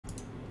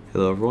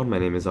Hello everyone, my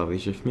name is Avi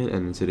Schiffman,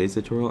 and in today's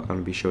tutorial I'm going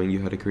to be showing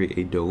you how to create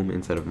a dome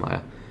inside of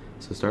Maya.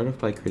 So start off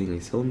by creating a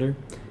cylinder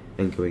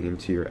and going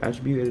into your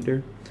attribute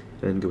editor,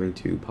 then going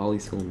to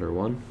polycylinder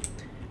 1,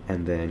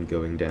 and then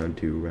going down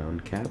to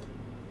round cap,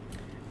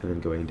 and then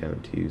going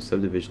down to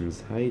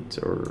subdivisions height,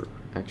 or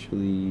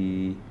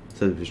actually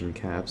subdivision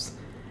caps,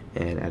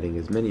 and adding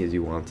as many as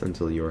you want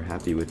until you're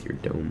happy with your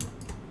dome,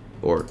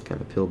 or kind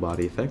of pill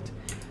body effect.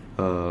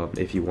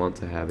 If you want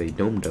to have a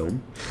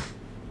dome,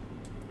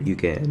 you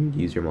can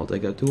use your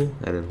multi-cut tool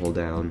and then hold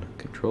down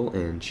Control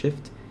and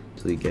Shift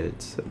till you get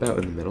it about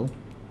in the middle,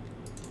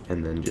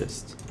 and then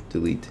just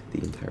delete the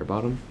entire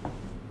bottom.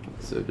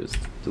 So just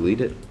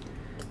delete it,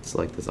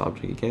 select this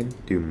object again,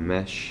 do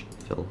Mesh,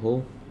 Fill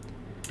Hole,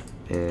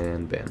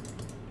 and bam,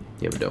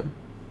 you have a dome.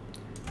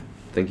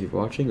 Thank you for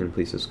watching, and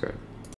please subscribe.